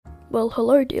Well,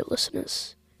 hello, dear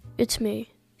listeners. It's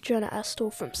me, Jonah Astor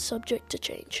from Subject to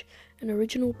Change, an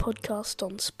original podcast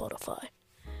on Spotify.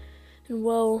 And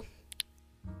well,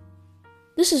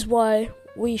 this is why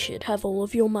we should have all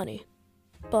of your money.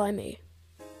 By me,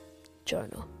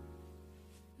 Jonah.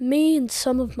 Me and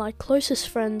some of my closest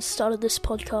friends started this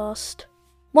podcast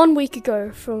 1 week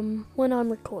ago from when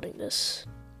I'm recording this.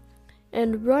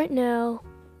 And right now,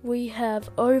 we have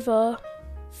over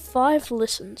 5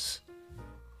 listens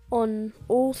on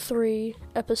all 3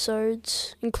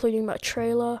 episodes, including my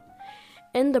trailer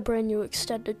and the brand new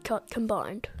extended cut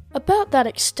combined. About that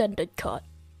extended cut,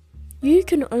 you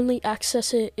can only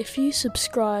access it if you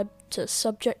subscribe to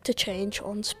Subject to Change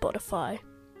on Spotify.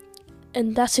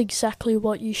 And that's exactly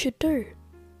what you should do.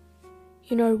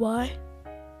 You know why?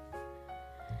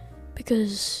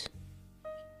 Because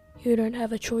you don't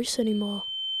have a choice anymore.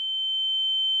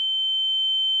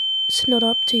 It's not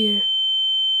up to you.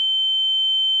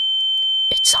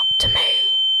 It's up to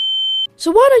me.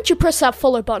 So why don't you press that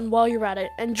follow button while you're at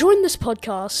it and join this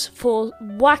podcast for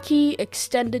wacky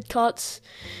extended cuts,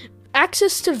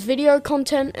 access to video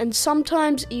content, and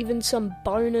sometimes even some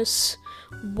bonus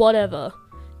whatever.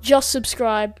 Just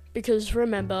subscribe, because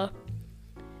remember,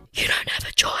 you don't have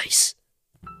a choice.